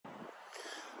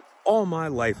All my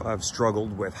life, I've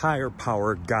struggled with higher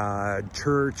power, God,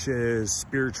 churches,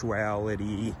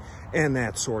 spirituality, and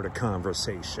that sort of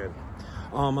conversation.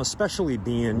 Especially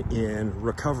being in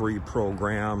recovery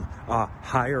program,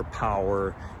 higher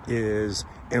power is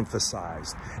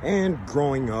emphasized. And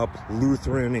growing up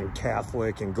Lutheran and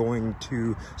Catholic and going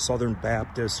to Southern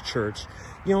Baptist Church,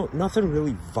 nothing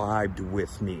really vibed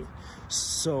with me.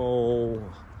 So,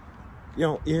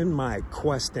 in my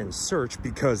quest and search,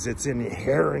 because it's an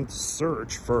inherent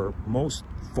search for most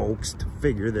folks to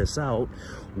figure this out,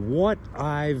 what's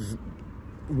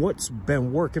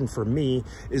been working for me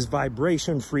is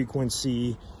vibration,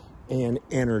 frequency, and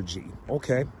energy.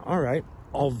 Okay, all right,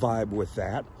 I'll vibe with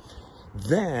that.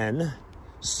 Then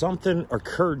something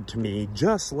occurred to me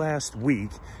just last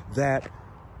week that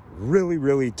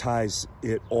really ties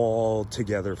it all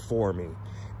together for me.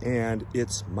 And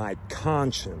it's my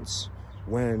conscience.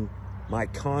 When my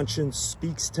conscience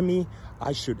speaks to me,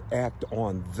 I should act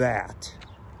on that,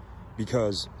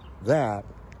 because that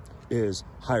is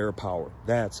higher power.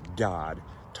 That's God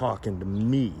talking to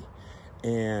me.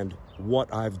 And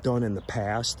what I've done in the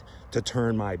past to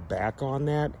turn my back on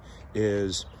that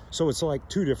is, so it's like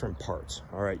two different parts.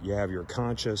 All right, you have your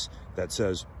conscious that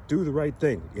says, do the right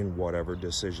thing in whatever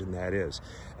decision that is.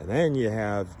 And then you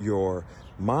have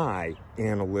my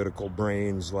analytical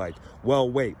brains like, well,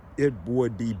 wait, it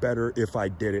would be better if I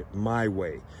did it my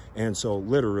way. And so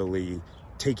literally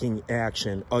taking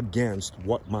action against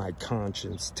what my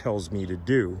conscience tells me to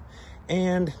do.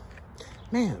 And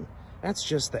man, that's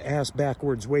just the ass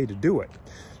backwards way to do it.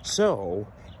 So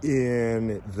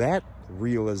in that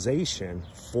realization,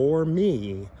 for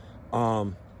me,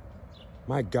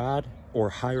 my God or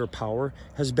higher power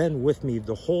has been with me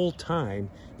the whole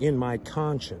time in my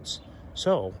conscience.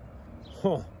 So,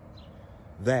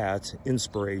 that's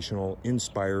inspirational,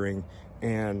 inspiring,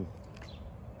 and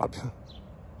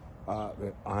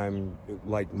I'm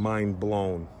like mind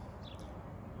blown.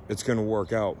 It's going to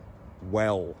work out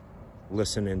well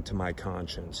listening to my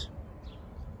conscience.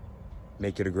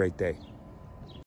 Make it a great day.